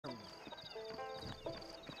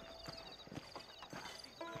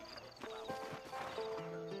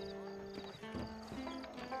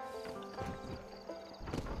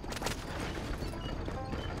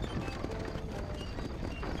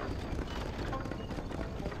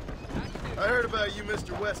I heard about you,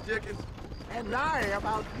 Mr. West Dickens. And I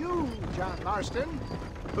about you, John Marston.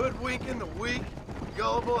 Hoodwinking the weak,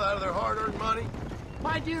 gullible out of their hard-earned money.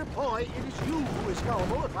 My dear boy, it is you who is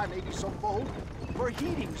gullible, if I may be so bold, for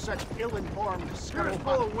heeding such ill-informed You're as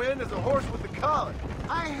full of wind as a horse with the collar.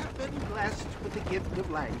 I have been blessed with the gift of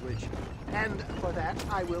language, and for that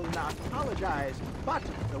I will not apologize. But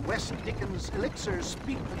the West Dickens elixirs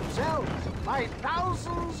speak for themselves. My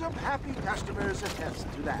thousands of happy customers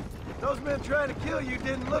attest to that. Those men trying to kill you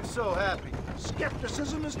didn't look so happy.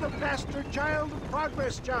 Skepticism is the bastard child of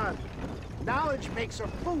progress, John. Knowledge makes a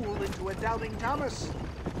fool into a doubting Thomas.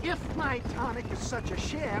 If my tonic is such a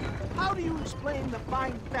sham, how do you explain the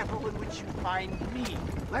fine battle in which you find me?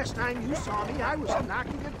 Last time you saw me, I was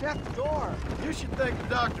knocking at death's door. You should thank the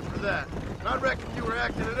doctor for that. I reckon you were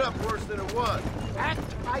acting it up worse than it was. Act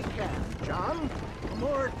I can, John. A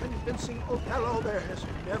more convincing Othello there has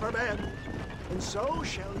never been. And so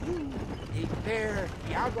shall you, a fair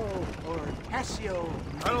Iago or Cassio.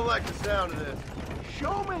 I don't like the sound of this.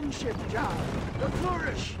 Showmanship, John. The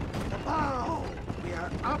flourish, the bow. We are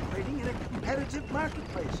operating in a competitive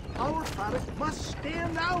marketplace. Our product must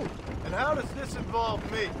stand out. And how does this involve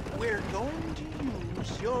me? We're going to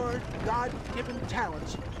use your God-given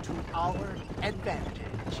talents to our advantage.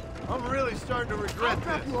 I'm really starting to regret I'll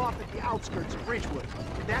drop this. you off at the outskirts of Bridgewood.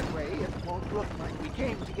 That way, it won't look like we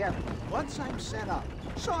came together. Once I'm set up,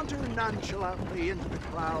 saunter nonchalantly into the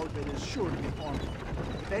crowd that is sure to be forming.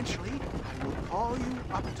 Eventually, I will call you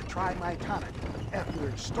up to try my tonic. After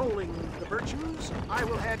extolling the virtues, I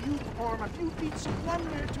will have you perform a few feats of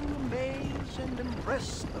wonder to amaze and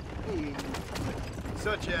impress the paying.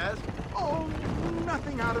 Such as? Oh,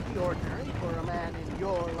 nothing out of the ordinary for a man in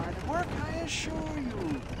your line of work, I assure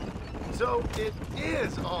you. So it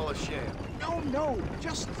is all a sham. No,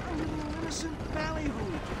 just a little innocent ballyhoo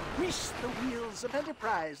to grease the wheels of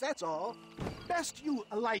enterprise, that's all. Best you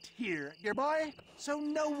alight here, dear boy, so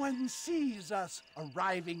no one sees us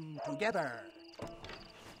arriving together.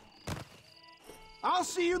 I'll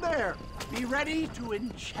see you there. Be ready to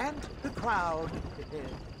enchant the crowd.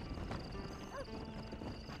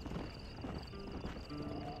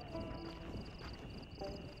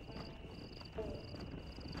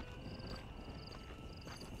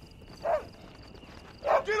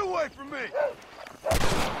 Get away from me!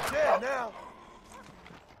 Dead now.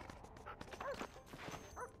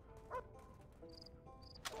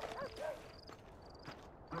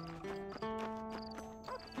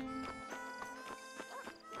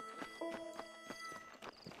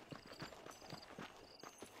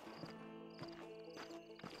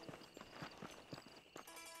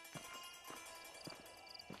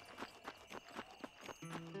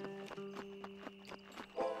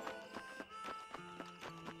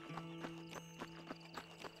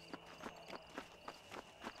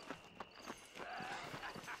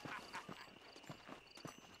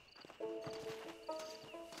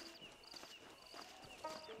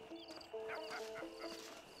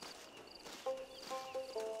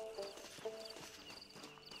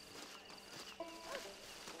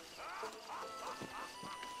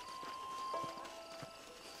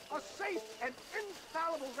 A safe and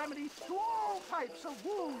infallible remedy to all types of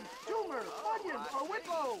wounds, tumor, onion, or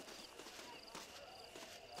whitlow.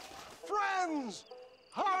 Friends,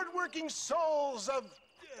 hard-working souls of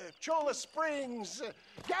Cholla Springs,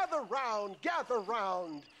 gather round, gather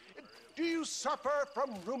round. Do you suffer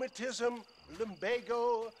from rheumatism,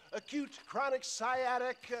 lumbago, acute chronic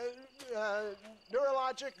sciatic,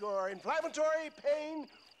 neurologic, or inflammatory pain?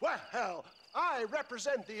 Well, I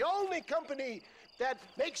represent the only company that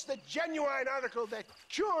makes the genuine article that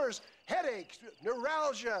cures headaches,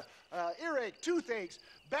 neuralgia, earache, toothaches,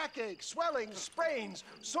 backache, swelling, sprains,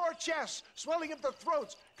 sore chests, swelling of the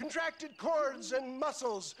throats, contracted cords and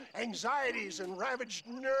muscles, anxieties and ravaged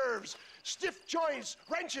nerves, stiff joints,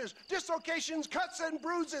 wrenches, dislocations, cuts and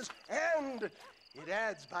bruises, and it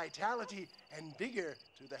adds vitality and vigor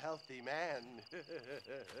to the healthy man.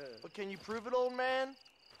 But can you prove it, old man?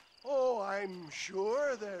 Oh, I'm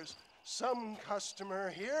sure there's some customer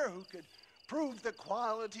here who could prove the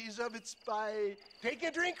qualities of it by taking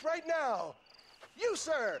a drink right now. You,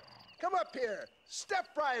 sir, come up here. Step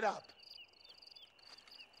right up.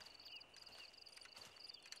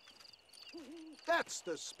 That's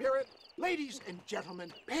the spirit. Ladies and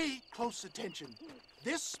gentlemen, pay close attention.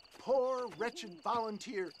 This poor, wretched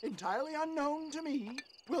volunteer, entirely unknown to me,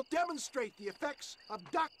 will demonstrate the effects of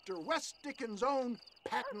Dr. West Dickens' own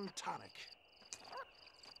patent tonic.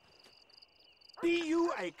 Be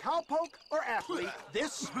you a cowpoke or athlete,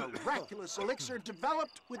 this miraculous elixir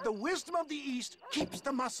developed with the wisdom of the East keeps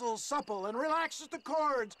the muscles supple and relaxes the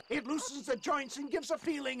cords. It loosens the joints and gives a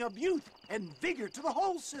feeling of youth and vigor to the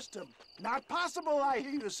whole system. Not possible, I hear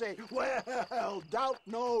you say. Well, doubt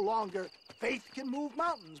no longer. Faith can move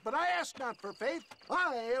mountains, but I ask not for faith.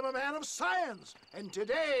 I am a man of science, and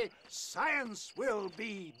today science will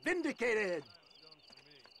be vindicated.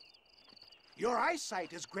 Your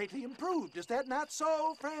eyesight has greatly improved. Is that not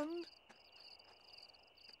so, friend?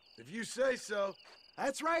 If you say so.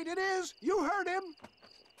 That's right, it is. You heard him.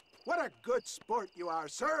 What a good sport you are,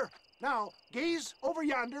 sir. Now, gaze over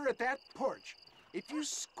yonder at that porch. If you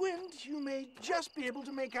squint, you may just be able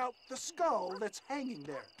to make out the skull that's hanging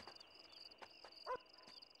there.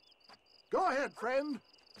 Go ahead, friend.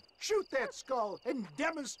 Shoot that skull and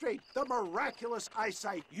demonstrate the miraculous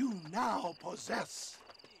eyesight you now possess.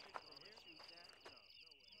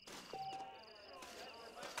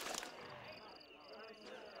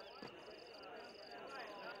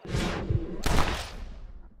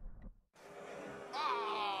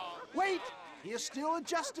 Wait! He is still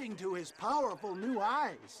adjusting to his powerful new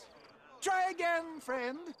eyes. Try again,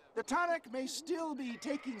 friend. The tonic may still be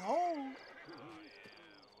taking hold.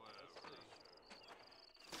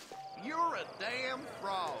 You're a damn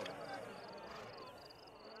fraud.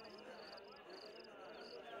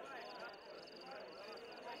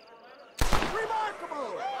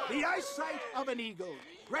 Remarkable! The eyesight of an eagle,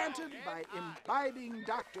 granted by imbibing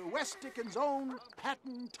Dr. Westickens' own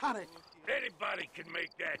patent tonic. Anybody can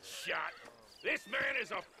make that shot. This man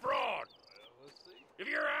is a fraud. If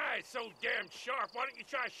your eye's so damn sharp, why don't you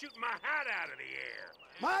try shooting my hat out of the air?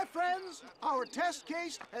 My friends, our test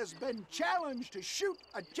case has been challenged to shoot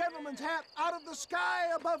a gentleman's hat out of the sky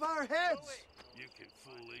above our heads. You can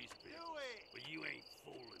fool these people, but you ain't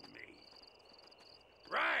fooling me.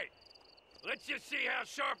 Right. Let's just see how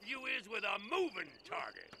sharp you is with a moving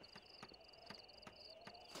target.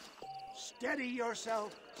 Steady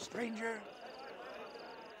yourself, stranger.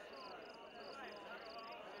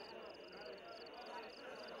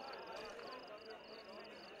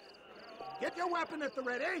 Get your weapon at the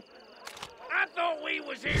ready. I thought we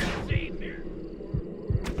was here this evening.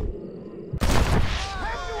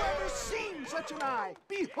 Have you ever seen such an eye?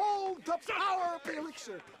 Behold the power of the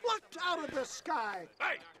elixir plucked out of the sky.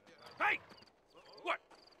 Hey! Hey! What?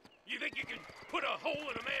 You think you can put a hole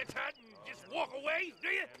in a man's hat and just walk away, do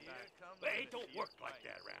you? Hey, it don't work like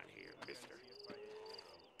that around here, mister.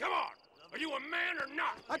 Come on! Are you a man or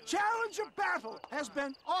not? A challenge of battle has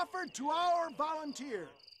been offered to our volunteer.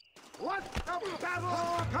 Let the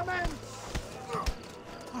battle commence!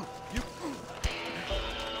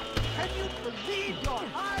 Can you believe your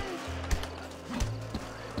eyes?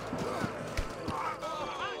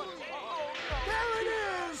 There it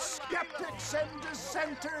is, skeptics and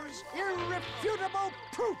dissenters, irrefutable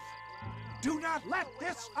proof. Do not let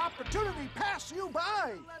this opportunity pass you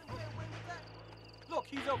by. Look,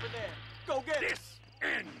 he's over there. Go get him. This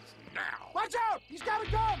ends now. Watch out! He's got a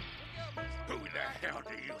gun! Who the hell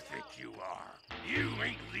do you think you are? You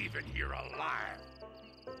ain't leaving here alive.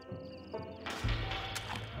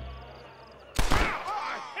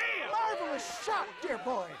 Marvelous shot, dear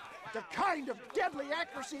boy. The kind of deadly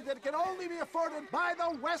accuracy that can only be afforded by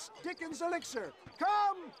the West Dickens elixir.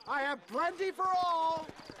 Come, I have plenty for all.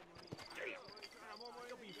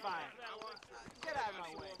 You'll be fine. Get out of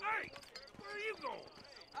my way. Hey, where are you going?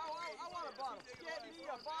 I want a bottle. Get me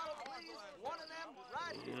a bottle, please. One of them,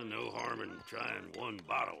 right? No harm in trying one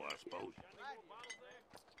bottle, I suppose.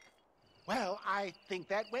 Well, I think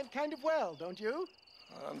that went kind of well, don't you?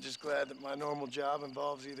 I'm just glad that my normal job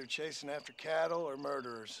involves either chasing after cattle or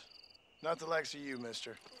murderers. Not the likes of you,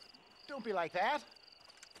 mister. Don't be like that.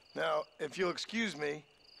 Now, if you'll excuse me,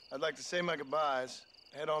 I'd like to say my goodbyes,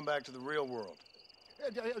 head on back to the real world.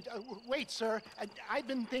 Wait, sir. I've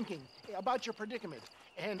been thinking about your predicament,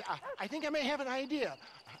 and I think I may have an idea.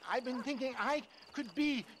 I've been thinking I could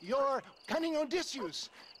be your cunning Odysseus.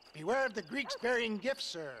 Beware of the Greeks bearing gifts,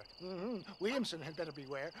 sir. Williamson had better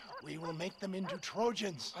beware. We will make them into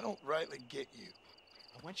Trojans. I don't rightly get you.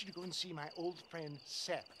 I want you to go and see my old friend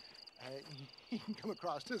Seth. He can come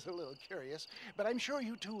across as a little curious, but I'm sure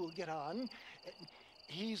you two will get on.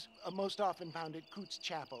 He's most often found at Coots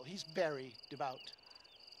Chapel. He's very devout.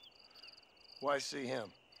 Why see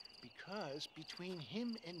him? Because between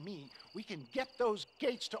him and me, we can get those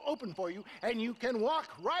gates to open for you, and you can walk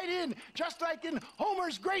right in, just like in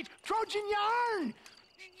Homer's great Trojan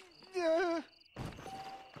yarn!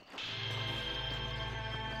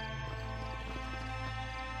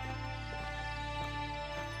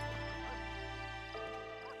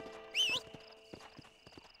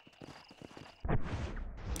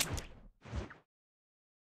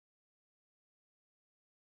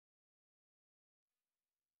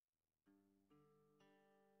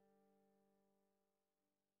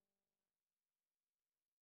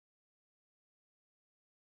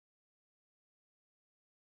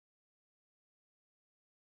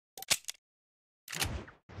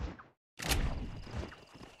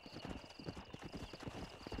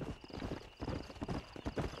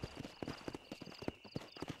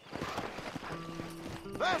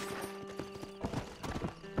 Faster!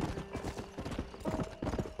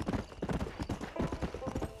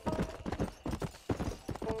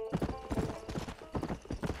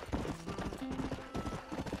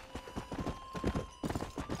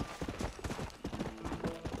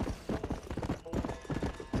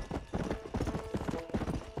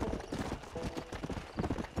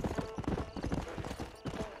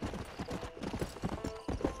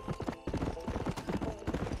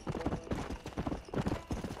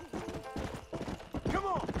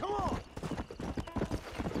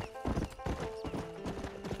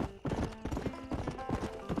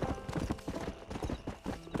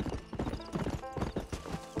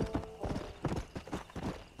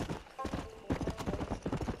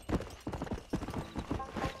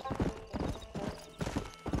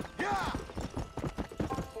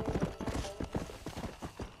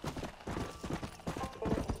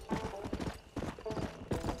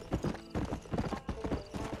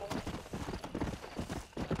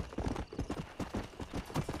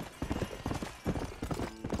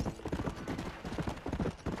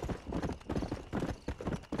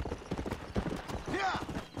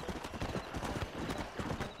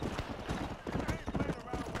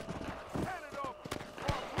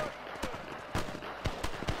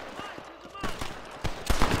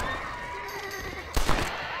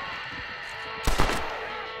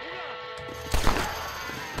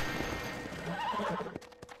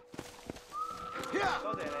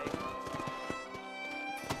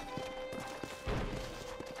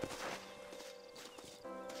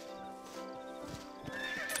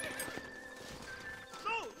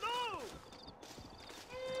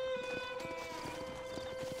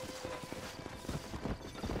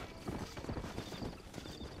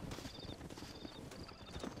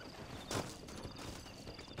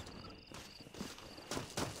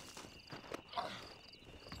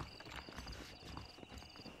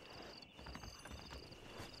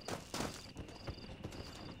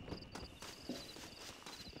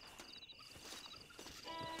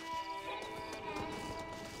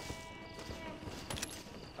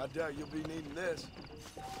 I doubt you'll be needing this.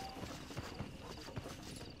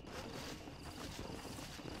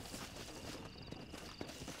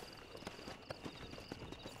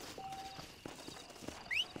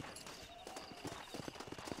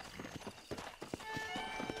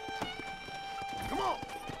 Come on!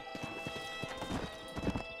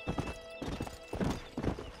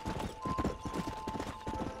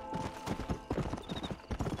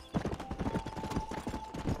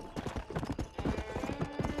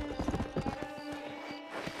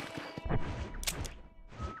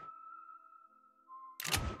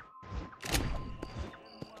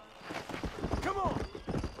 Come on!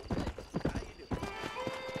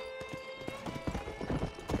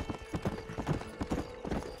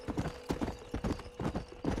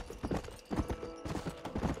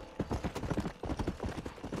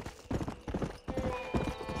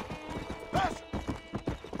 Faster!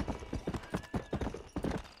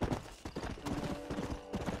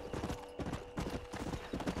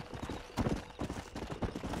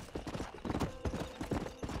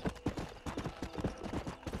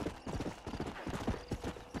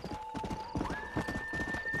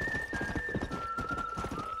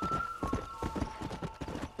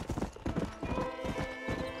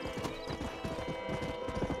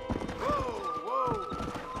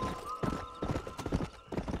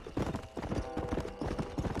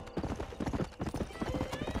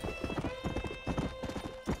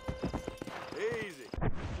 Easy.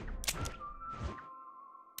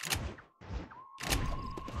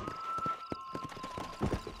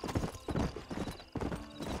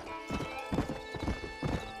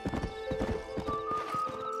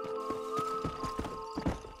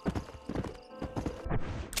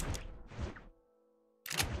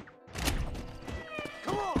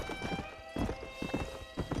 Come on!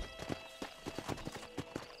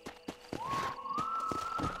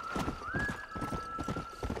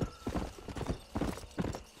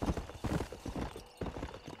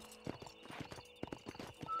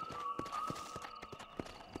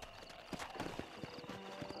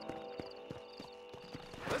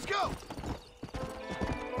 Let's go!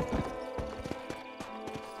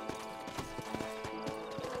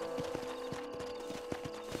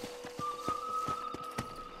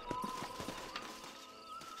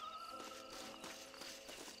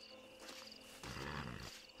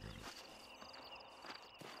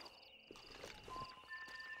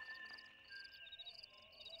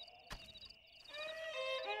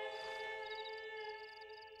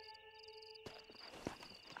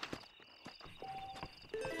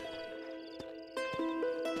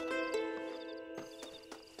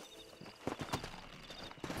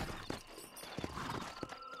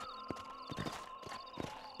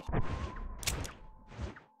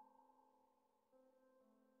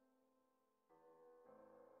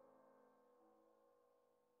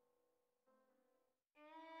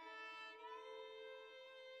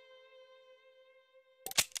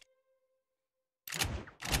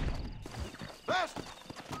 fast!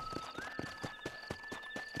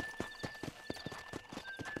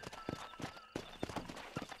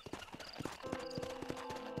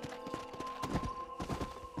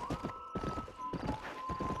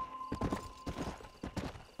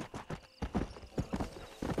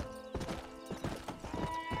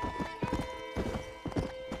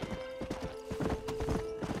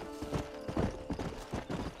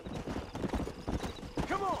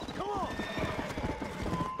 Come on, come on!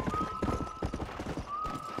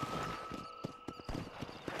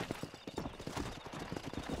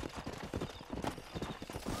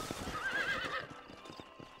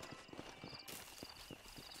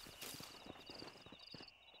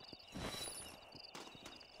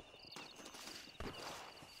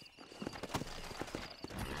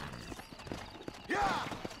 Yeah!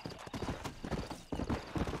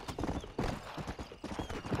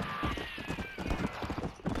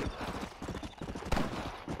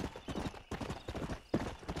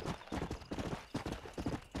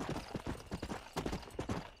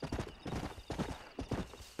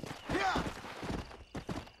 Yeah!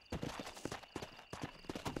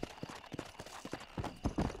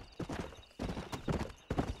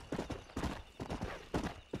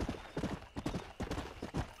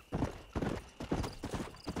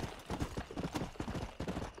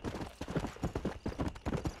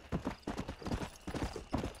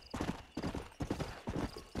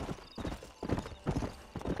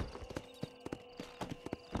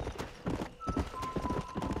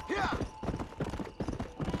 Yeah!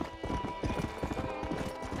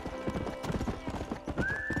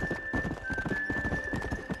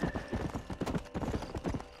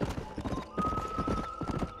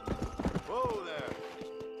 Whoa there!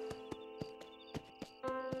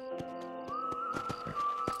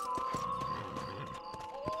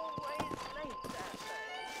 Always late that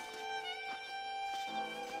way.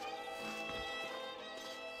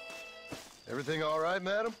 Everything all right,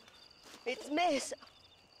 madam? It's Miss.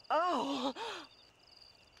 Oh.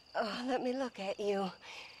 Oh, let me look at you.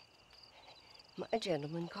 My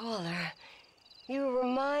gentleman caller. You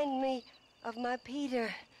remind me of my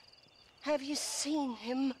Peter. Have you seen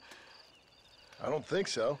him? I don't think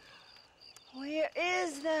so. Where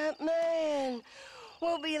is that man?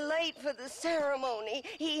 We'll be late for the ceremony.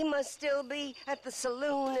 He must still be at the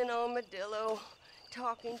saloon in Armadillo,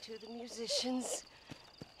 talking to the musicians.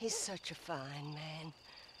 He's such a fine man.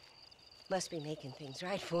 Must be making things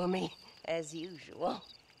right for me, as usual.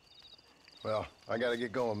 Well, I gotta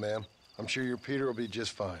get going, ma'am. I'm sure your Peter will be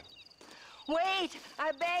just fine. Wait,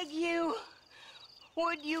 I beg you.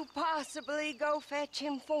 Would you possibly go fetch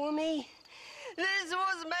him for me? This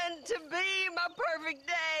was meant to be my perfect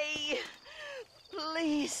day.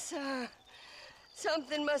 Please, sir.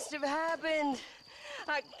 Something must have happened.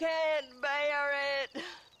 I can't bear it.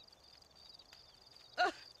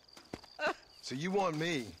 So you want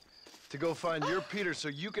me to go find your Peter so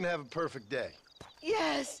you can have a perfect day?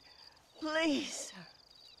 Yes, please, sir.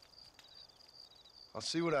 I'll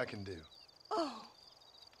see what I can do. Oh.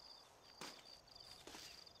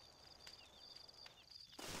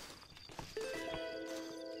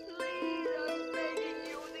 Please, I'm begging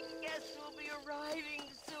you. The guests will be arriving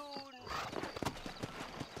soon.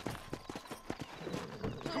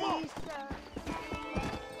 Come on. Please, sir.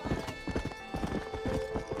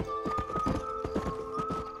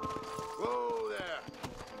 Whoa there!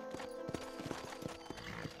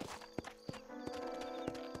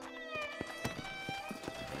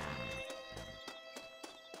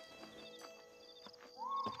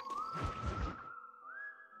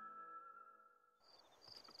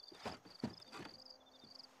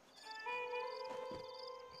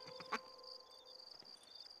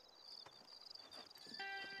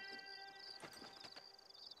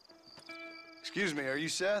 Excuse me, are you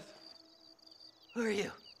Seth? Who are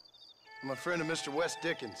you? I'm a friend of Mr. Wes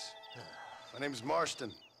Dickens. My name's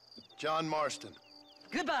Marston. John Marston.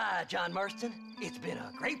 Goodbye, John Marston. It's been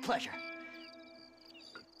a great pleasure.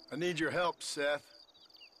 I need your help, Seth.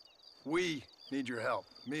 We need your help.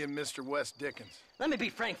 Me and Mr. Wes Dickens. Let me be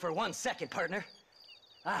frank for 1 second, partner.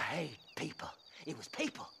 I hate people. It was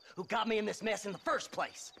people who got me in this mess in the first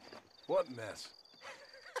place. What mess?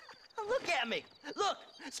 Look at me. Look,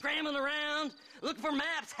 scrambling around, looking for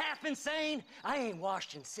maps, half insane. I ain't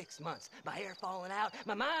washed in 6 months. My hair falling out,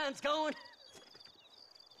 my mind's going.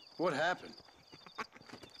 What happened?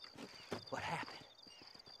 What happened?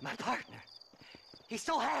 My partner. He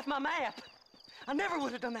stole half my map. I never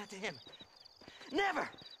would have done that to him. Never.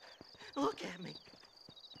 Look at me.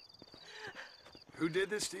 Who did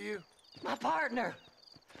this to you? My partner.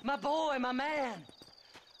 My boy, my man.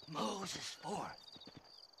 Moses Ford.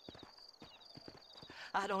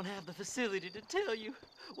 I don't have the facility to tell you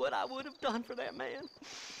what I would have done for that man.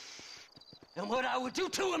 And what I would do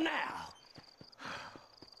to him now.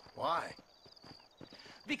 Why?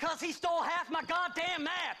 Because he stole half my goddamn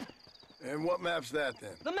map. And what map's that,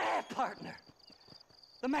 then? The map, partner.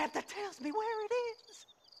 The map that tells me where it is.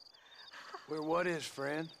 Where what is,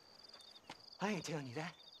 friend? I ain't telling you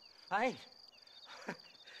that. I ain't.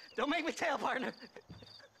 Don't make me tell, partner.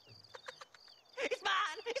 It's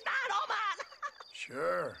mine! It's mine! All mine!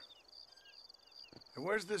 Sure. And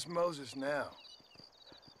where's this Moses now?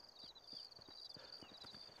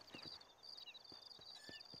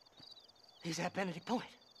 He's at Benedict Point.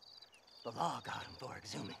 The law got him for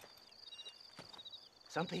exhuming.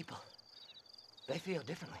 Some people, they feel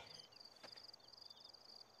differently.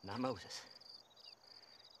 Not Moses.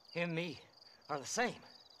 Him and me are the same.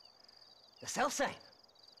 The self-same.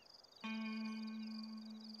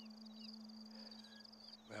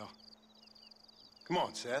 Well, come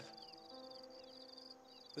on, Seth.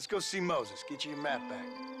 Let's go see Moses, get you your map back.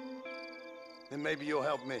 Then maybe you'll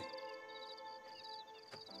help me.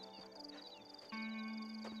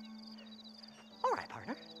 All right,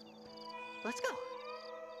 partner. Let's go.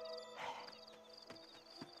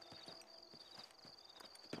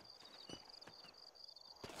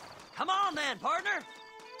 Come on then, partner.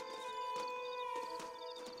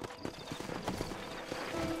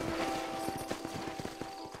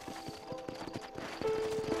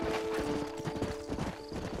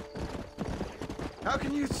 How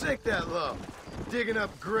can you sink that low? Digging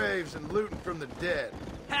up graves and looting from the dead.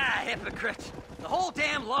 Ah, hypocrite. The whole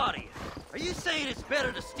damn lot of you. Are you saying it's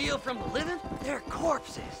better to steal from the living? They're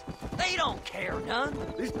corpses. They don't care none.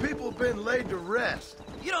 These people have been laid to rest.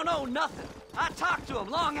 You don't know nothing. I talk to them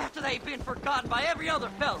long after they've been forgotten by every other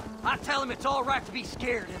fella. I tell them it's all right to be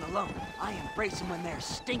scared and alone. I embrace them when they're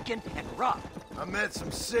stinking and rotten. I met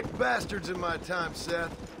some sick bastards in my time,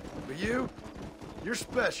 Seth. But you're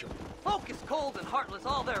special. Folk is cold and heartless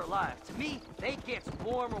all their lives. To me, they get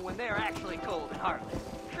warmer when they're actually cold and heartless.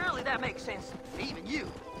 Surely that makes sense to even you.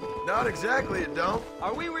 Not exactly, it don't.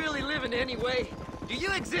 Are we really living anyway? Do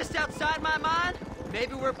you exist outside my mind?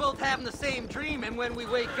 Maybe we're both having the same dream, and when we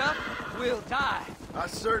wake up, we'll die. I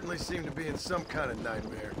certainly seem to be in some kind of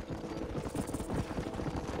nightmare.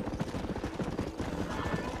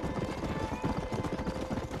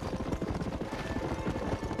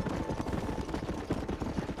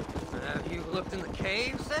 Have you looked in the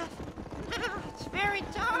cave, Seth? It's very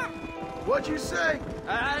dark. What'd you say?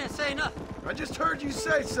 I didn't say nothing. I just heard you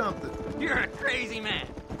say something. You're a crazy man.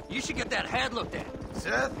 You should get that head looked at.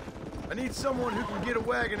 Seth, I need someone who can get a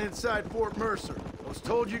wagon inside Fort Mercer. I was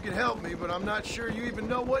told you could help me, but I'm not sure you even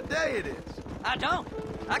know what day it is. I don't.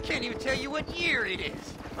 I can't even tell you what year it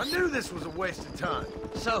is. I knew this was a waste of time.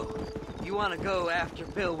 So, you want to go after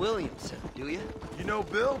Bill Williamson, do you? You know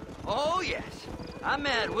Bill? Oh, yes. I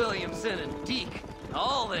met Williamson and Deke,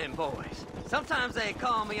 all them boys. Sometimes they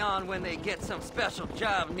call me on when they get some special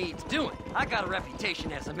job needs doing. I got a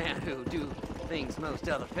reputation as a man who do things most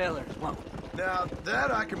other fellers won't. Now,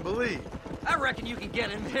 that I can believe. I reckon you can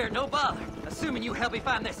get in there, no bother. Assuming you help me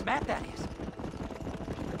find this map, that is.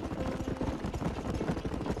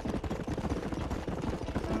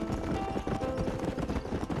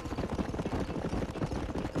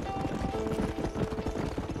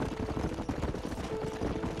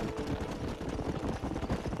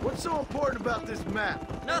 What's so important about this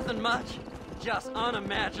map? Nothing much. Just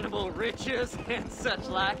unimaginable riches and such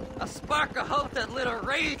like. A spark of hope that lit a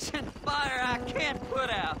raging fire I can't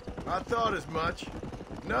put out. I thought as much.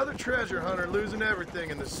 Another treasure hunter losing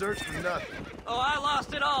everything in the search for nothing. Oh, I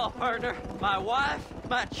lost it all, partner. My wife,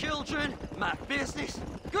 my children, my business.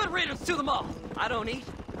 Good riddance to them all. I don't eat,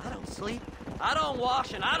 I don't sleep, I don't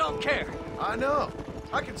wash, and I don't care. I know.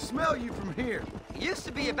 I can smell you from here. It used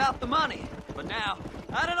to be about the money, but now,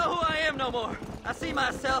 I don't know who I am no more. I see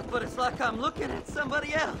myself, but it's like I'm looking at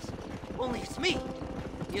somebody else. Only it's me,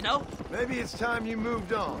 you know? Maybe it's time you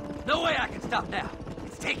moved on. No way I can stop now.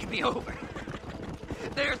 It's taking me over.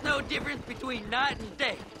 There's no difference between night and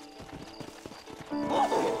day.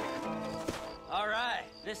 Oh. All right,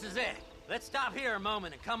 this is it. Let's stop here a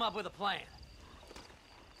moment and come up with a plan.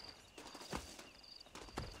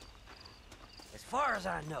 As far as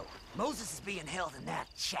I know, Moses is being held in that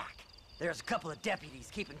shack. There's a couple of deputies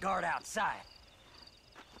keeping guard outside.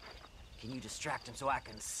 Can you distract him so I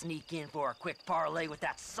can sneak in for a quick parlay with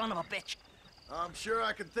that son of a bitch? I'm sure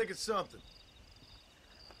I can think of something.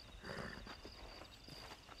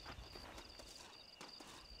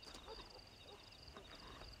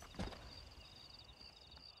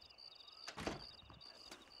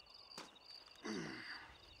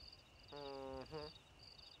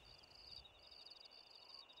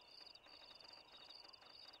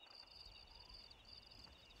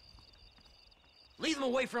 Lead them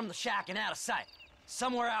away from the shack and out of sight.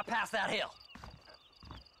 Somewhere out past that hill.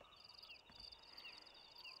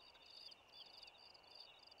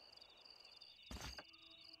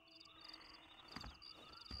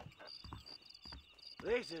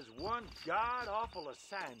 This is one god-awful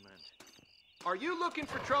assignment. Are you looking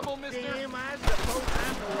for trouble, mister? Damn, I suppose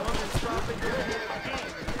I'm the one that's dropping your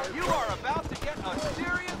head. You are about to get a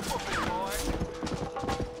serious whooping, boy.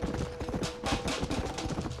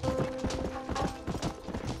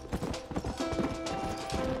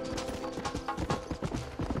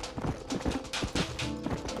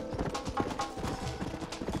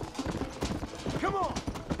 Come on!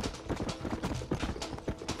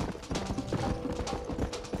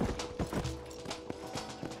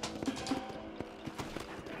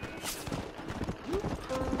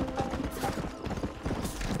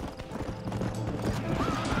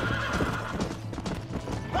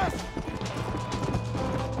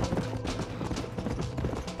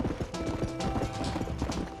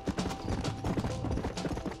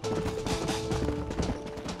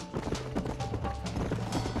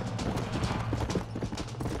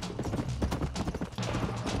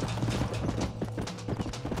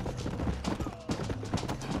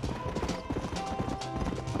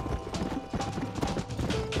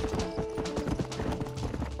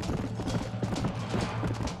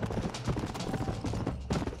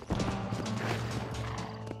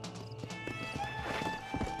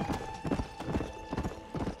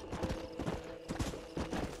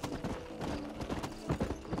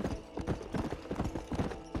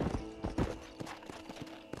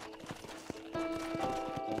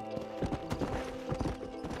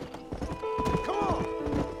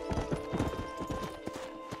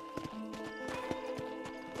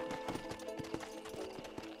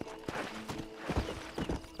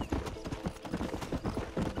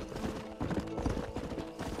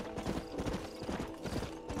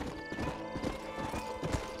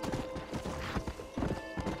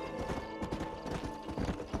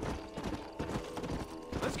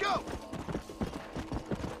 Let's go!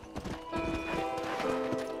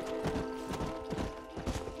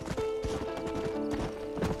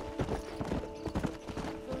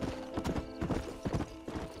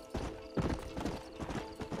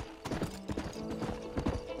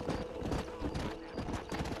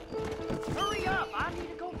 Hurry up! I need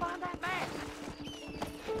to go find that man.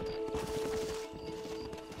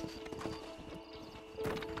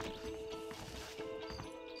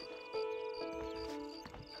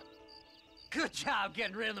 Good job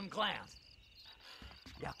getting rid of them clowns.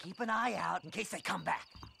 Now keep an eye out in case they come back.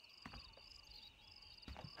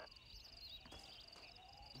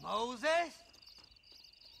 Moses?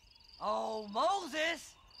 Oh,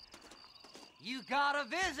 Moses! You got a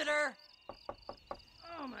visitor!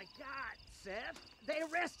 Oh my God, Seth. They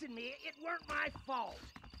arrested me. It weren't my fault.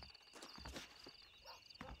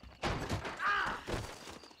 Ah!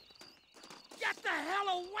 Get the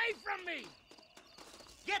hell away from me!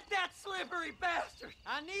 Get that slippery bastard!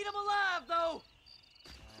 I need him alive, though!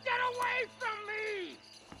 Get away from me!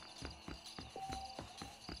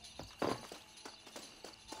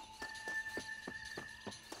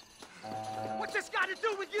 What's this got to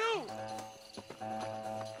do with you?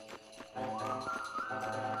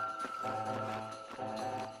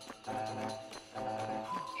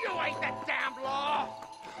 You ain't the damn law!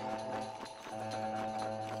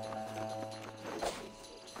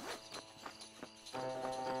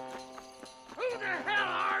 Who the hell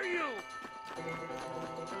are you?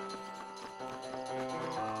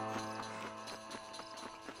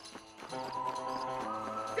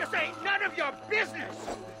 This ain't none of your business!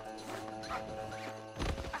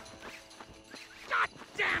 God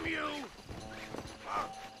damn you!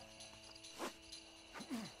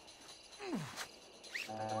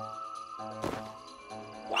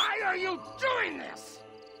 Why are you doing this?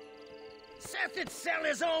 Seth would sell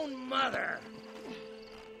his own mother.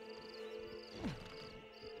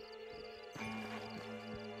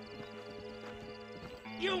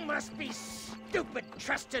 You must be stupid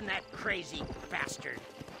trusting that crazy bastard.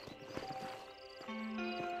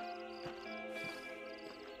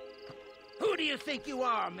 Who do you think you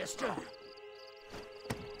are, mister?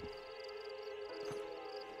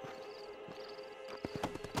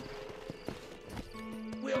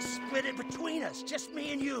 We'll split it between us, just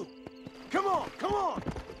me and you. Come on, come on!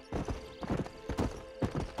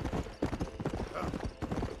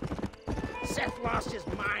 Seth lost his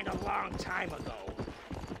mind a long time ago.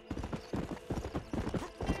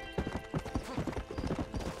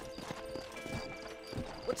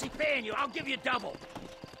 What's he paying you? I'll give you double.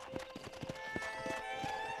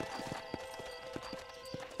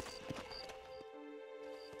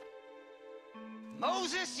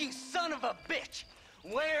 Moses, you son of a bitch!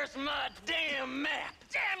 Where's my damn map?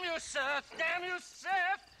 Damn you, Seth! Damn you,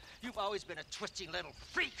 Seth! You've always been a twisty little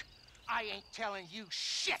freak. I ain't telling you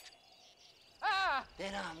shit. Ah!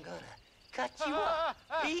 Then I'm gonna cut you up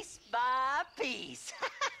piece by piece.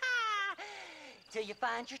 Till you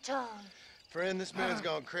find your tongue. Friend, this man's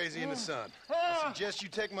gone crazy in the sun. I suggest you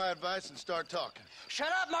take my advice and start talking. Shut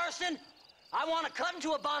up, Marston! I want to cut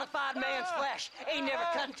into a bona fide man's flesh. Ain't never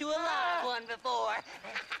cut into a live one before.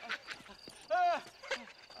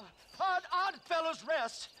 Odd Fellows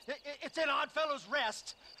Rest. It's in Odd Fellows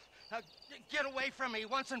Rest. Now, get away from me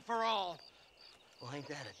once and for all. Well, ain't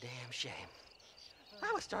that a damn shame?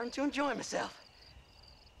 I was starting to enjoy myself.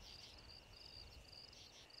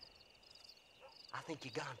 I think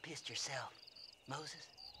you gone pissed yourself, Moses.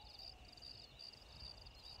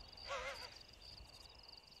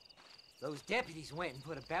 Those deputies went and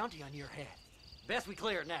put a bounty on your head. Best we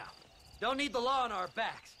clear it now. Don't need the law on our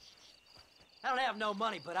backs. I don't have no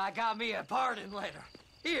money, but I got me a pardon letter.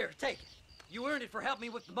 Here, take it. You earned it for helping me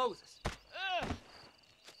with the Moses.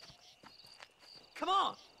 Come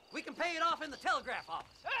on, we can pay it off in the telegraph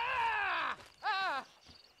office.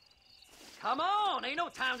 Come on, ain't no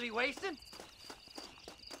time to be wasting.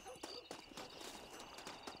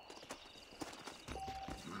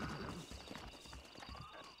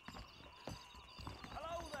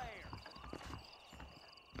 Hello there.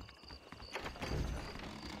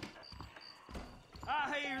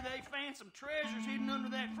 I hear they found some treasures hidden under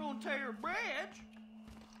that Frontier Bridge.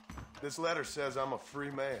 This letter says I'm a free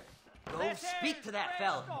man. Go Let's speak have to that his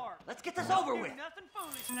fella. scarf. Let's get this Don't over do with. Nothing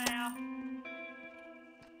foolish now.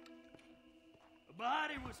 A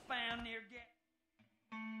body was found near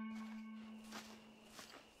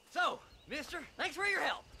So, mister, thanks for your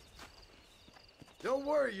help. Don't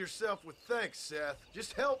worry yourself with thanks, Seth.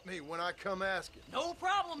 Just help me when I come asking. No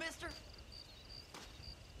problem, mister.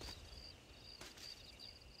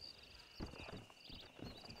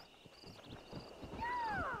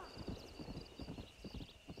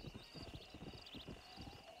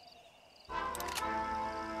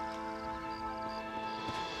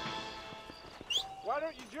 Why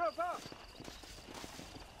don't you jump up?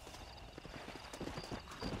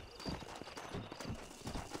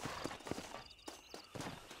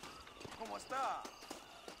 ¿Cómo está?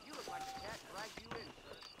 You look like the cat dragged you in,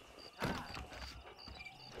 sir.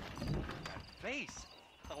 That face.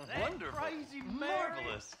 That Wonderful. crazy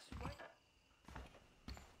Marvelous.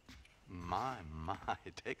 My,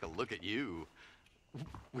 take a look at you.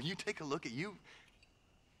 Will you take a look at you?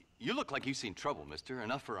 You look like you've seen trouble, mister.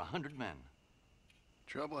 Enough for 100 men.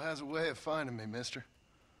 Trouble has a way of finding me, mister.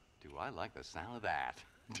 Do I like the sound of that?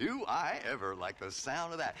 Do I ever like the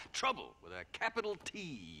sound of that? Trouble with a capital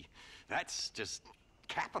T. That's just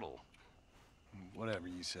capital. Whatever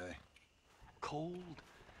you say. Cold,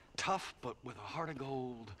 tough, but with a heart of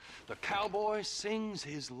gold. The cowboy sings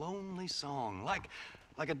his lonely song like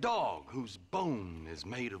a dog whose bone is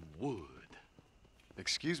made of wood.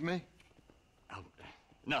 Excuse me? Oh,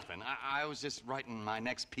 nothing. I was just writing my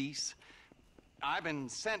next piece. I've been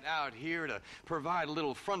sent out here to provide a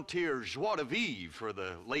little frontier joie de vivre for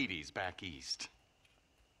the ladies back east.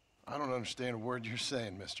 I don't understand a word you're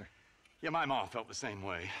saying, mister. Yeah, my ma felt the same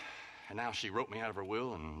way. And now she wrote me out of her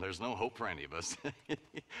will, and there's no hope for any of us.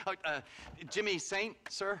 Jimmy Saint,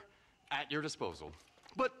 sir, at your disposal.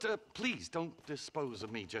 But please don't dispose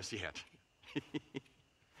of me just yet.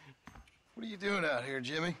 What are you doing out here,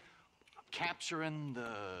 Jimmy? Capturing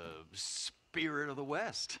the spirit of the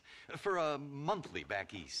West for a monthly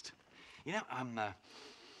back east. You know, I'm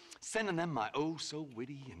sending them my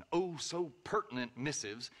oh-so-witty and oh-so-pertinent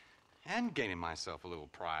missives and gaining myself a little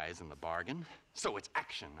prize in the bargain. So it's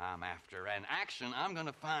action I'm after, and action I'm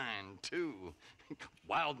gonna find, too.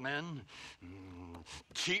 Wild men,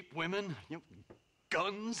 cheap women, you know,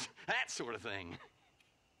 guns, that sort of thing.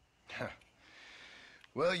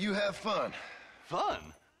 Well, you have fun. Fun?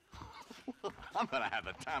 I'm gonna have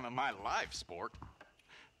the time of my life, sport.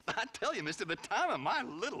 I tell you, mister, the time of my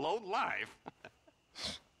little old life.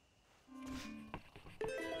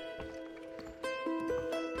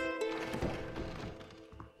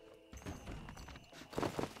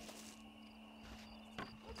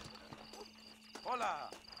 Hola.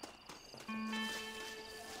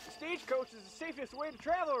 The stagecoach is the safest way to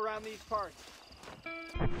travel around these parts.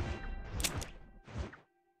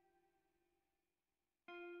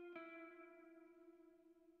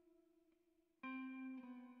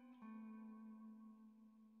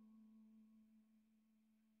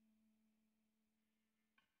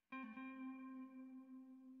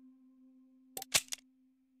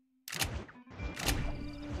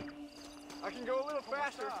 I can go a little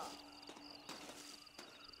faster.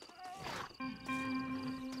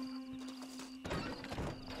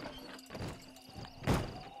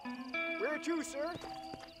 Where to, sir?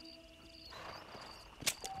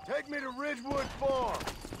 Take me to Ridgewood Farm.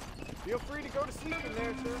 Feel free to go to sleep in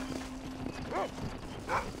there, sir.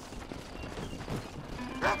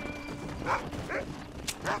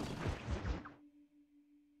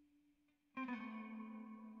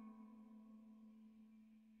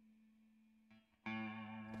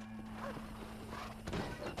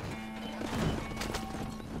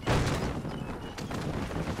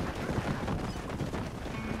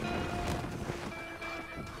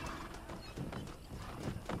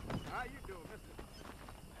 How you doing, mister?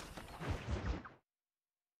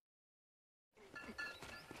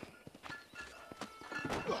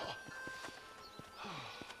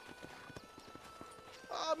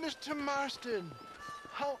 Oh, Mr. Marston.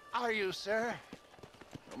 How are you, sir?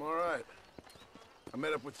 I'm all right. I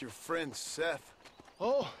met up with your friend Seth.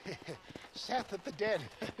 Oh, Seth of the Dead.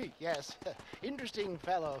 Yes, interesting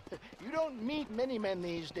fellow. You don't meet many men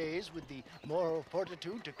these days with the moral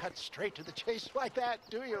fortitude to cut straight to the chase like that,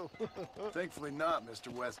 do you? Thankfully not, Mr.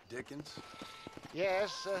 West Dickens.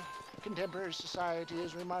 Yes, contemporary society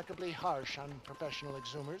is remarkably harsh on professional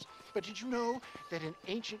exhumers. But did you know that in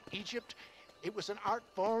ancient Egypt, it was an art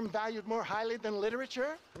form valued more highly than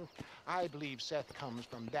literature? I believe Seth comes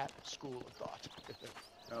from that school of thought.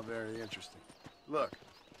 How very interesting. Look,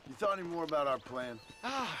 you thought any more about our plan?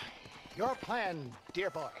 Ah, your plan, dear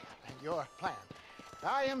boy, your plan.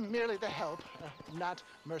 I am merely the help, not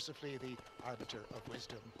mercifully the arbiter of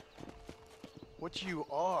wisdom. What you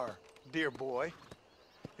are, dear boy,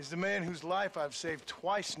 is the man whose life I've saved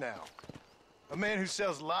twice now. A man who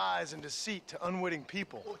sells lies and deceit to unwitting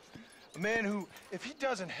people. A man who, if he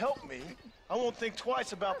doesn't help me, I won't think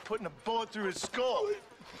twice about putting a bullet through his skull,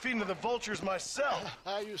 feeding to the vultures myself.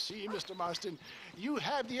 You see, Mr. Marston, you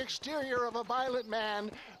have the exterior of a violent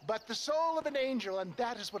man, but the soul of an angel, and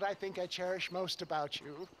that is what I think I cherish most about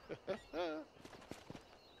you.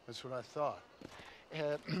 That's what I thought.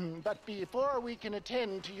 But before we can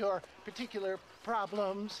attend to your particular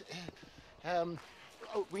problems,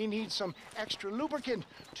 we need some extra lubricant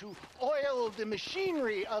to oil the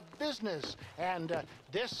machinery of business. And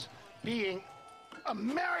this being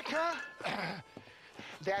America,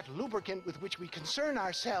 that lubricant with which we concern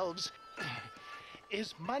ourselves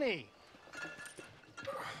is money.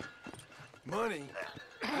 Money?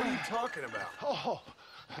 What are you talking about? Oh,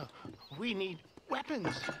 we need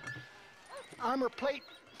weapons. Armor plate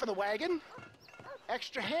for the wagon,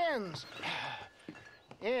 extra hands,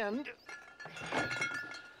 and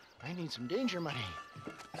I need some danger money.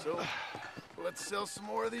 So, let's sell some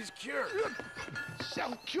more of these cures.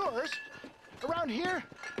 Sell cures? Around here?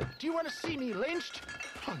 Do you want to see me lynched?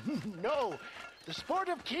 Oh, no. The sport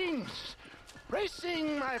of kings.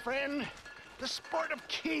 Racing, my friend. The sport of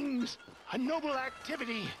kings. A noble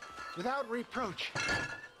activity without reproach.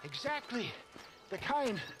 Exactly the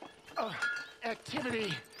kind of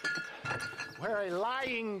activity where a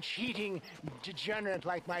lying, cheating degenerate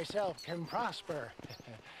like myself can prosper.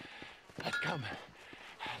 But come,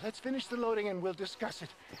 let's finish the loading and we'll discuss it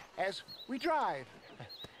as we drive.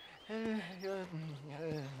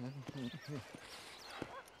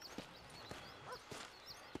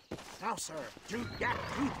 Now, sir, to Gap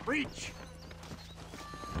Tooth Breach.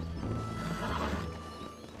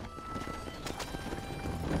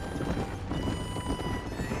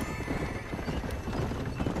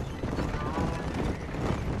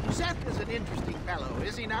 Seth is an interesting fellow,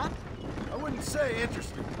 is he not? I wouldn't say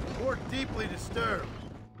interesting, more deeply disturbed.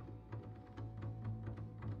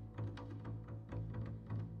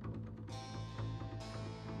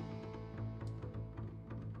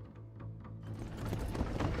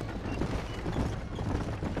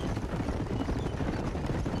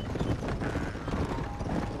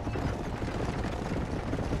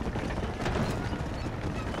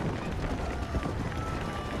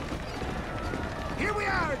 Here we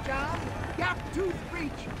are, John. Gap Tooth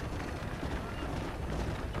Breach.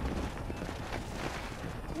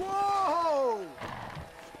 Whoa!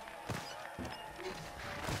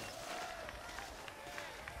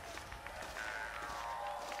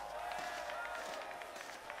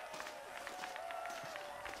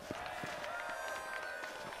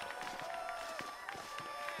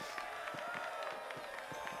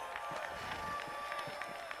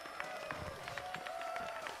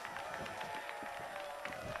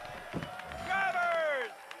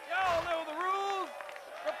 Drivers! Y'all know the rules,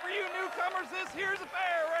 but for you newcomers, this here's a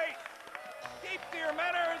fair race. Keep to your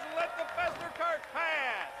manners and let the fester cart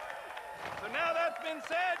pass. So now that's been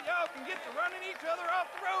said, y'all can get to running each other off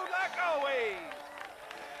the road like always.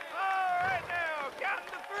 All right now,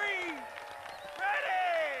 counting to 3.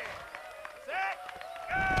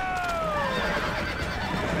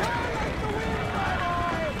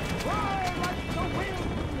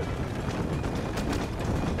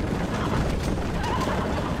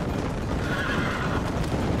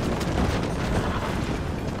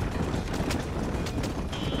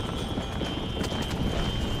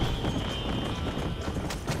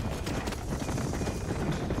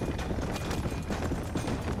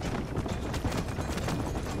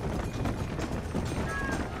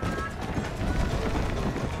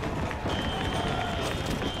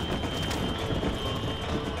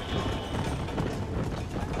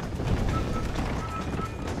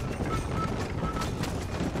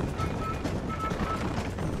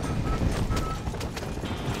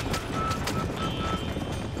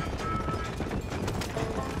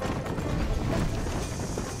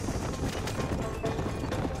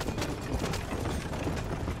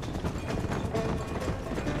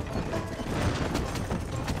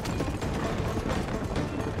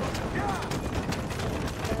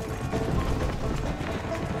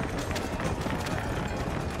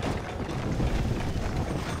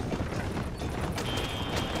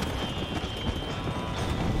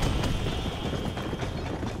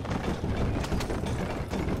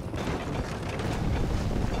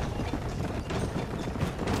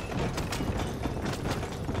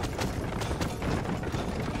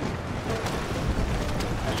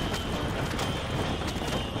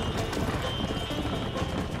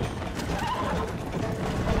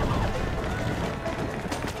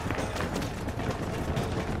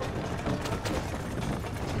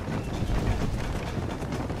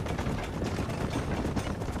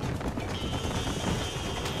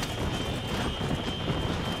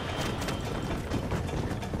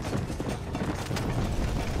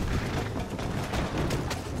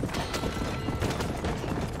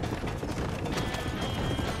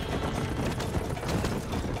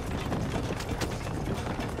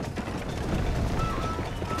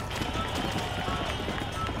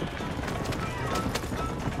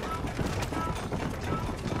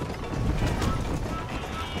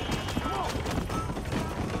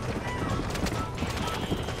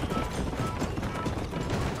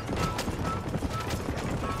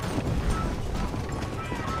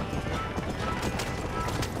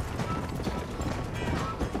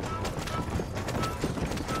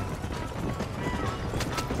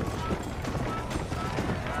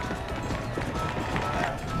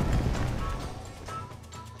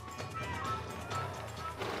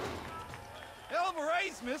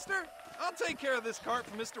 take care of this cart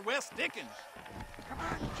for Mr. West Dickens. Come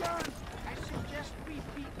on, John. I suggest we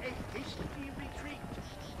beat a hasty retreat.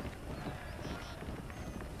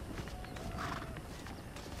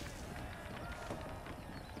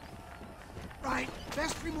 Right,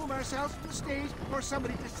 best remove ourselves from the stage before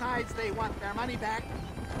somebody decides they want their money back.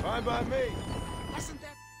 Fine by me. Wasn't that...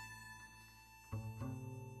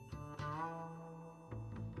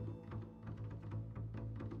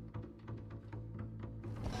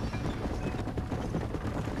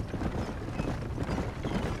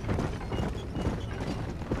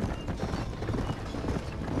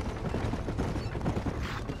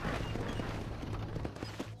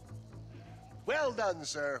 Well done,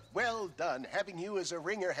 sir. Well done. Having you as a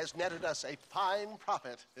ringer has netted us a fine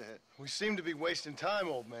profit. We seem to be wasting time,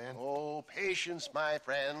 old man. Oh, patience, my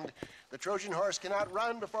friend. The Trojan horse cannot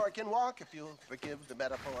run before it can walk, if you'll forgive the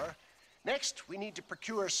metaphor. Next, we need to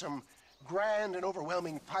procure some grand and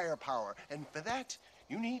overwhelming firepower. And for that,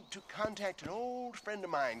 you need to contact an old friend of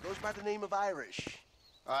mine. Goes by the name of Irish.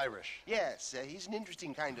 Irish. Yes, he's an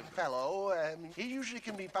interesting kind of fellow. He usually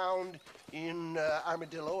can be found in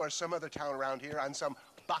Armadillo or some other town around here on some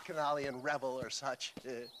bacchanalian revel or such.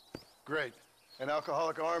 Great. An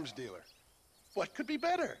alcoholic arms dealer. What could be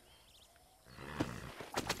better?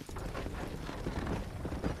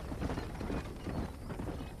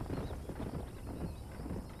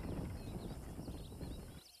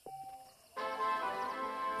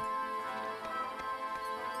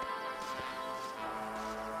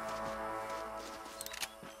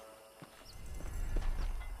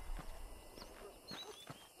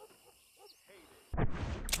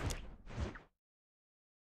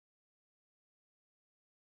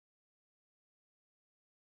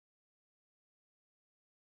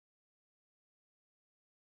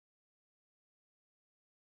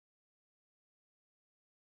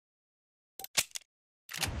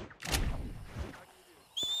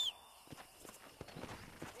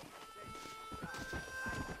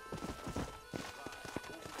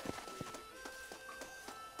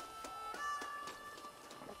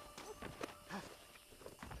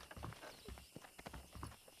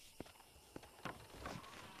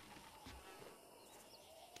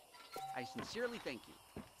 I sincerely thank you.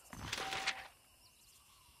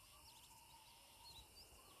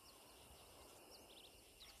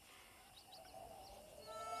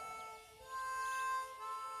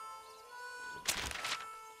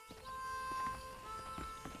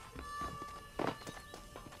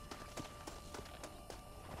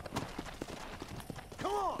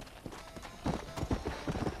 Come on!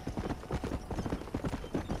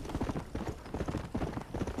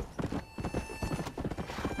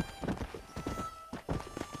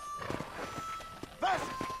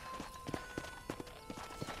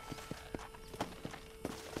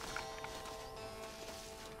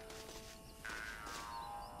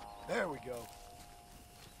 There we go.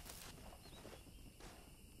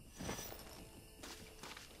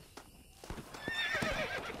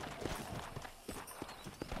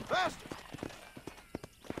 Faster!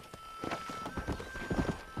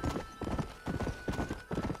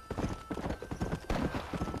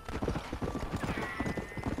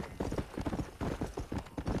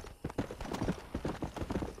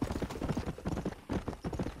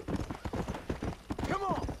 Come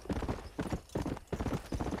on!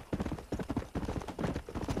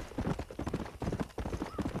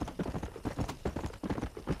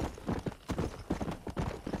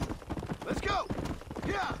 Let's go!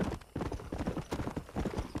 Yeah!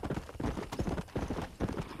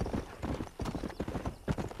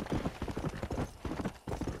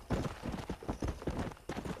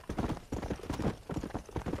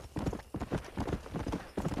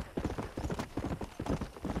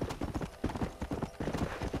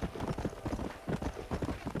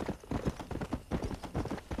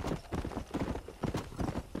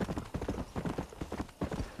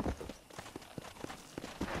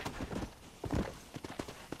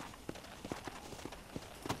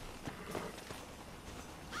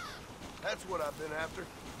 That's what I've been after.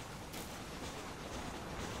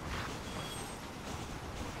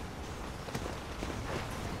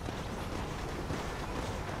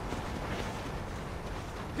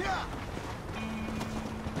 Yeah!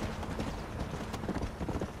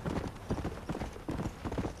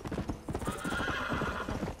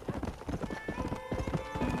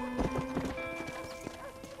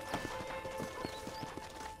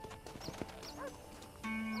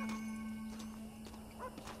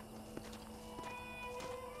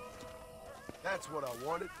 That's what I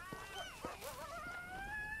wanted.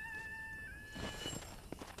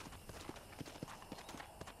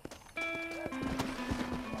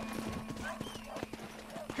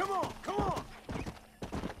 Come on, come on!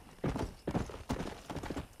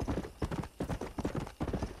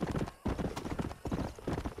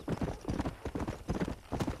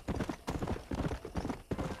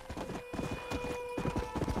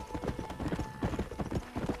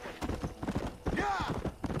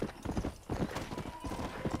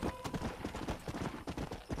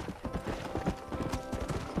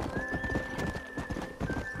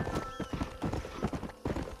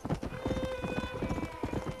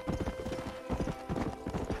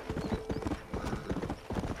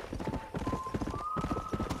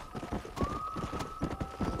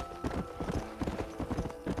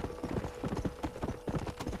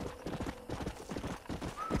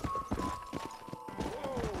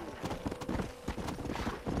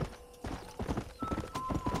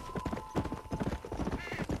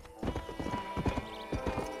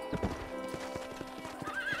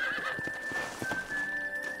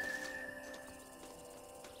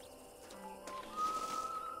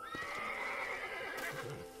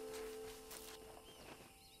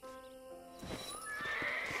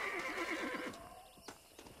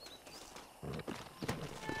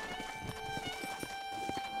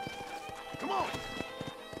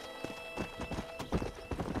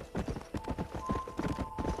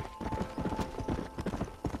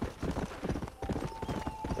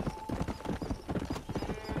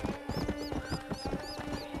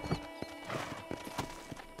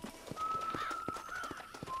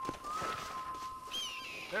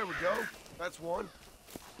 There we go. That's one.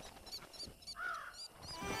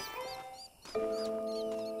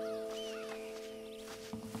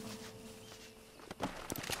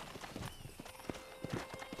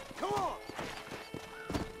 Come on!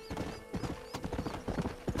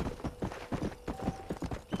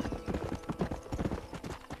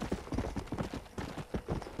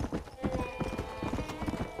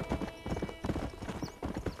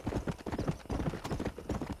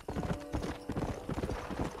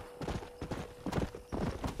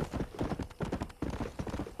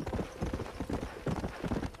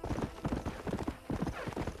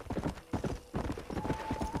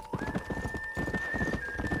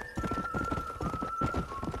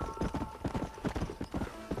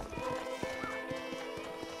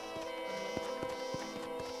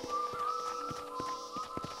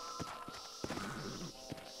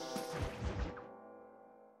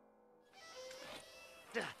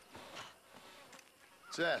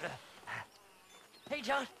 Seth, Hey,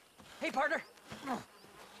 John. Hey, partner.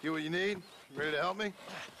 get what you need? Ready to help me?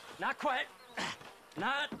 Not quite.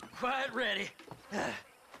 Not quite ready.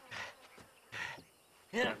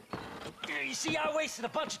 Yeah. You see, I wasted a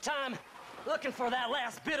bunch of time looking for that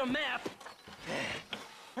last bit of map.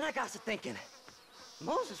 And I got to thinking,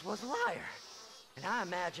 Moses was a liar. And I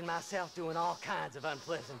imagined myself doing all kinds of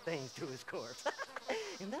unpleasant things to his corpse.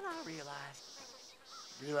 And then I realized...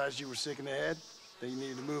 Realized you were sick in the head? That you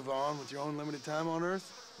needed to move on with your own limited time on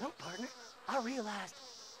Earth? No, partner. I realized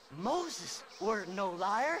Moses weren't no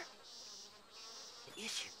liar. The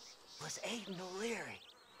issue was Aiden O'Leary,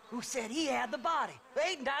 who said he had the body.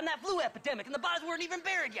 Aiden died in that flu epidemic, and the bodies weren't even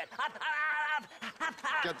buried yet.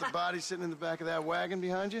 Got the body sitting in the back of that wagon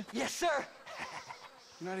behind you? Yes, sir.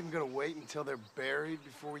 You're not even gonna wait until they're buried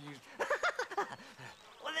before you...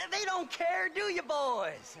 Well, they don't care, do you,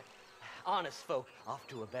 boys? Honest folk off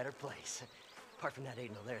to a better place. Apart from that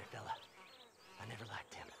Aiden O'Leary fella, I never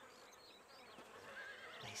liked him.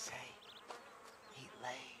 They say he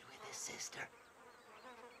laid with his sister.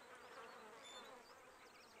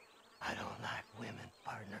 I don't like women,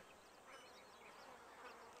 partner.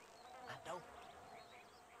 I don't.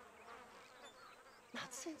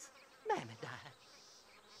 Not since Mammy died.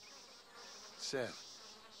 Seth,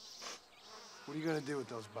 what are you gonna do with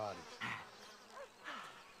those bodies?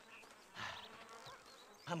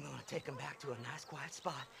 I'm gonna take him back to a nice quiet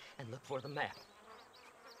spot and look for the map.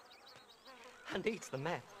 I needs the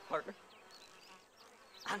map, partner.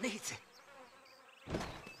 I needs it.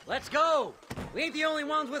 Let's go! We ain't the only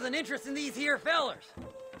ones with an interest in these here fellers.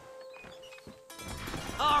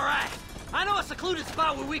 All right, I know a secluded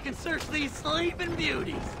spot where we can search these sleeping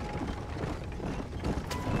beauties.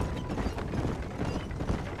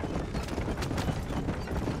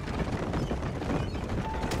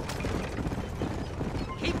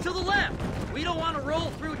 Keep to the left. We don't want to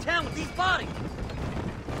roll through town with these bodies.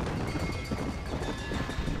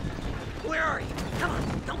 Where are you? Come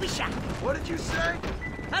on, don't be shy. What did you say?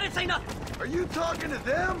 I didn't say nothing. Are you talking to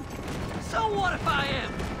them? So what if I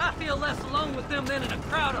am? I feel less alone with them than in a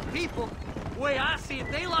crowd of people. The way I see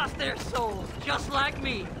it, they lost their souls, just like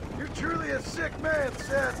me. You're truly a sick man,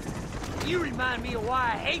 Seth. You remind me of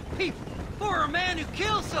why I hate people. For a man who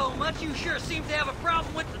kills so much, you sure seem to have a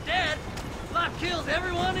problem with the dead. Life kills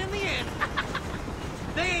everyone in the end.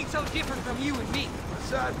 They ain't so different from you and me.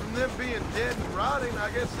 Aside from them being dead and rotting,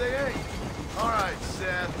 I guess they ain't. All right,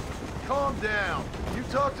 Seth, calm down. You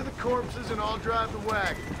talk to the corpses and I'll drive the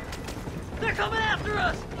wagon. They're coming after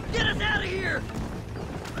us! Get us out of here!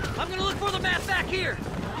 I'm gonna look for the map back here.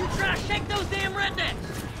 You try to shake those damn rednecks.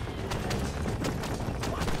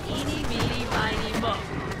 Eeny, meeny, miny, mo.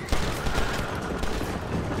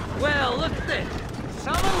 Well, look at this.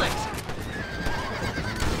 Some elixir.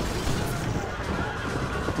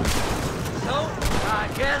 So, I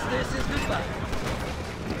guess this is goodbye.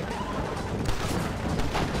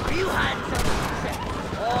 Are you hiding something?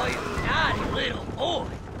 Oh, you naughty little boy.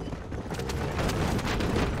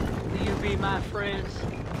 Will you be my friends?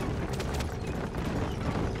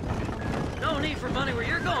 No need for money where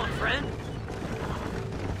you're going, friend.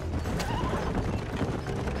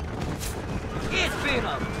 It's been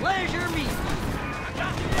a pleasure meeting you. I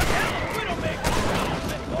got you a hell of a widowmaker,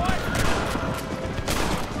 big boy.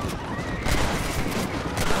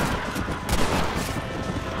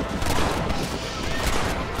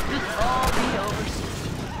 This'll all be over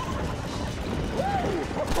soon.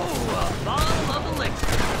 Ooh, a bottle of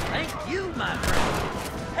elixir. Thank you, my friend.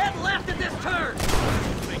 Head left at this turn.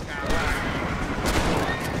 Think I'll ride.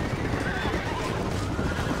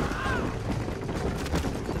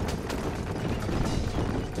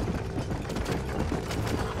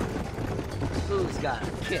 Who's got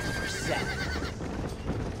a kiss for Seth?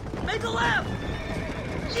 Make a left!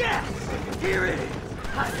 Yes! Here it is!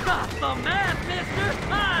 I stopped the map, mister!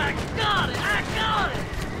 I got it! I got it!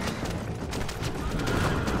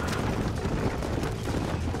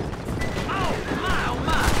 Oh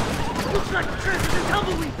my! Looks like the treasure's in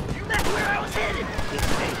tumbleweed! That's where I was headed!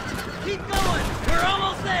 Keep going! We're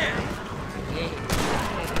almost there! Hey,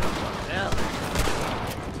 well,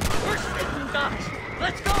 we're sitting ducks!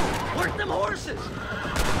 Let's go! Work them horses!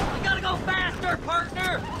 We gotta go faster,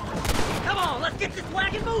 partner! Come on, let's get this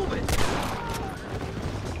wagon moving!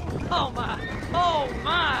 Oh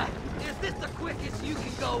my! Is this the quickest you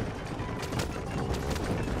can go?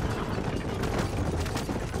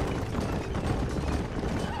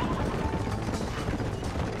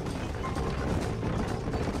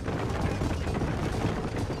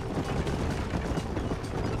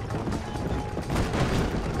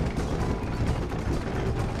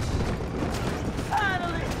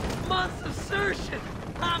 Finally! Months of searching!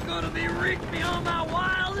 I'm gonna be rich beyond my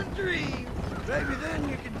wildest dreams! Maybe then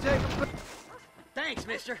you can take a... Thanks,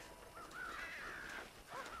 mister.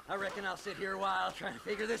 I reckon I'll sit here a while trying to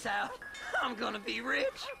figure this out. I'm gonna be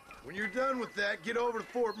rich. When you're done with that, get over to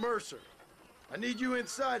Fort Mercer. I need you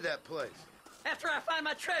inside that place. After I find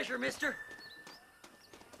my treasure, mister.